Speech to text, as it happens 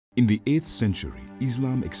In the 8th century,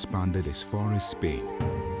 Islam expanded as far as Spain.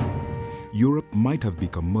 Europe might have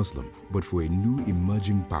become Muslim but for a new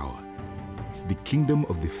emerging power, the Kingdom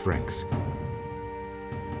of the Franks.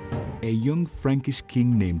 A young Frankish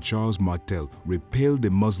king named Charles Martel repelled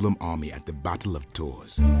the Muslim army at the Battle of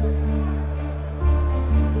Tours.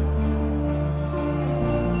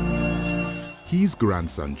 His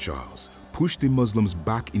grandson Charles pushed the Muslims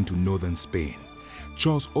back into northern Spain.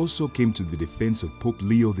 Charles also came to the defense of Pope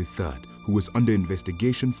Leo III, who was under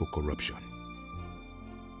investigation for corruption.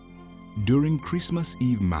 During Christmas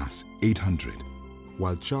Eve Mass 800,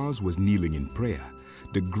 while Charles was kneeling in prayer,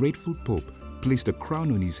 the grateful Pope placed a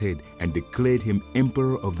crown on his head and declared him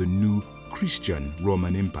Emperor of the new Christian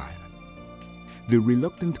Roman Empire. The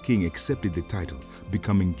reluctant king accepted the title,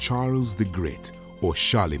 becoming Charles the Great, or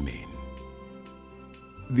Charlemagne.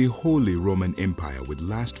 The Holy Roman Empire would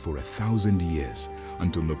last for 1,000 years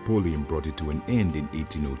until Napoleon brought it to an end in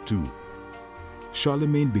 1802.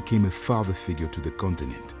 Charlemagne became a father figure to the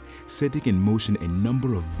continent, setting in motion a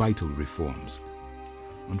number of vital reforms.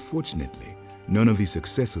 Unfortunately, none of his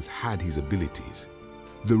successors had his abilities.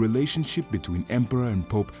 The relationship between emperor and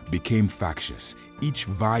pope became factious, each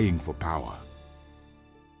vying for power.